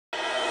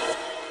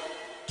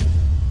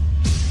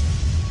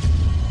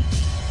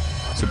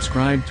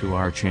Subscribe to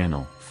our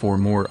channel for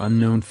more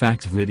unknown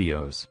fact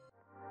videos.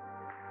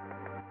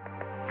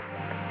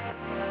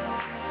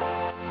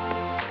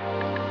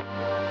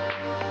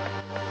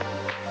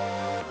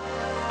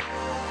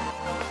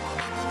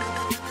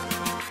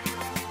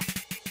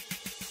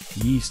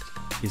 Yeast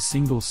is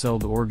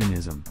single-celled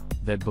organism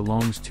that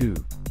belongs to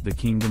the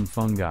kingdom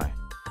fungi.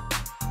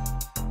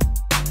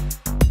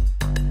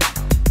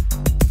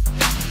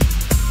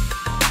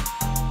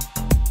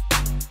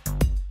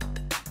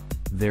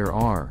 There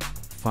are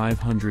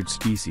 500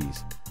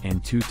 species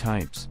and 2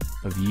 types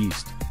of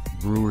yeast: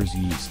 brewer's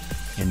yeast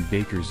and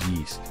baker's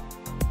yeast.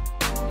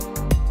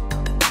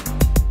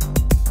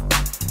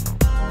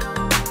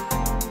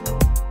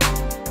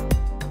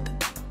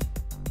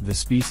 The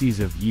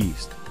species of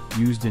yeast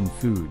used in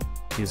food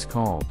is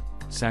called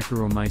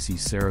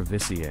Saccharomyces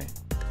cerevisiae.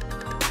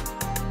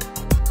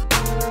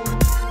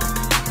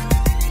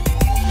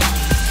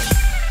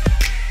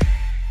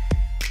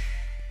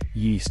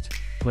 Yeast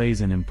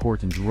plays an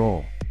important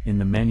role in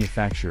the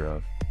manufacture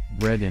of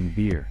bread and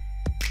beer.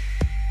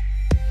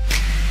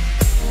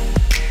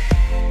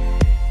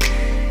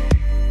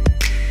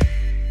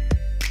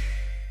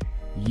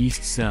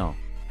 Yeast cell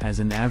has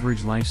an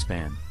average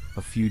lifespan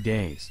of few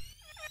days.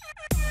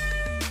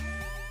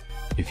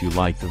 If you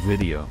like the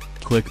video,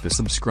 click the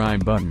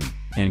subscribe button,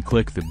 and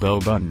click the bell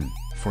button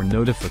for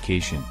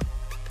notification.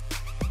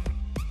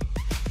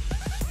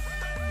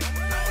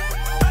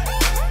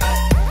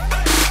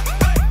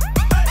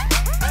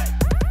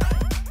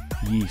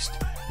 Yeast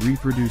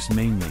reproduce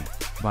mainly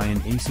by an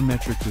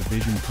asymmetric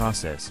division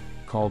process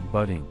called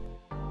budding.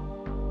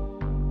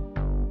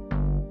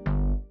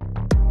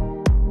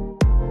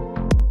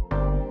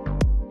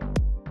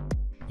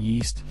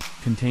 Yeast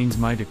contains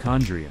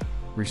mitochondria,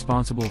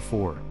 responsible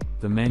for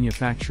the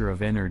manufacture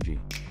of energy.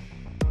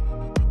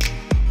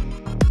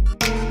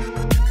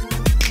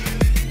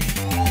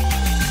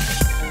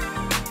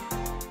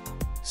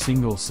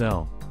 Single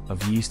cell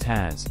of yeast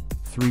has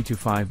 3 to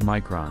 5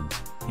 microns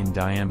in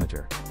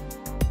diameter.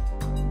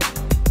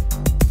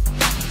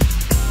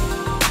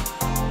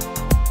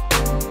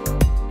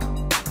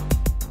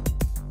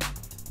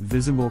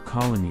 Visible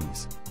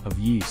colonies of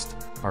yeast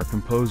are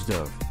composed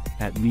of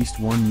at least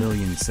 1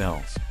 million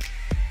cells.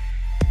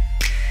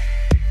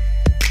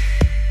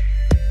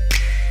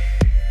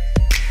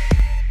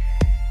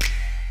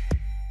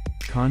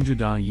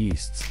 Candida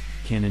yeasts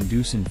can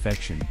induce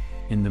infection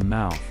in the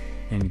mouth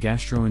and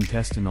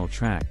gastrointestinal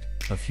tract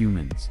of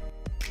humans.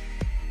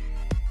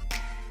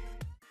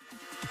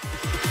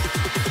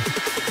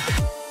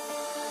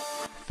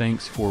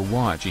 Thanks for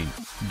watching.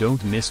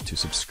 Don't miss to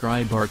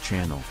subscribe our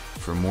channel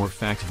for more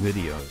fact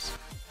videos.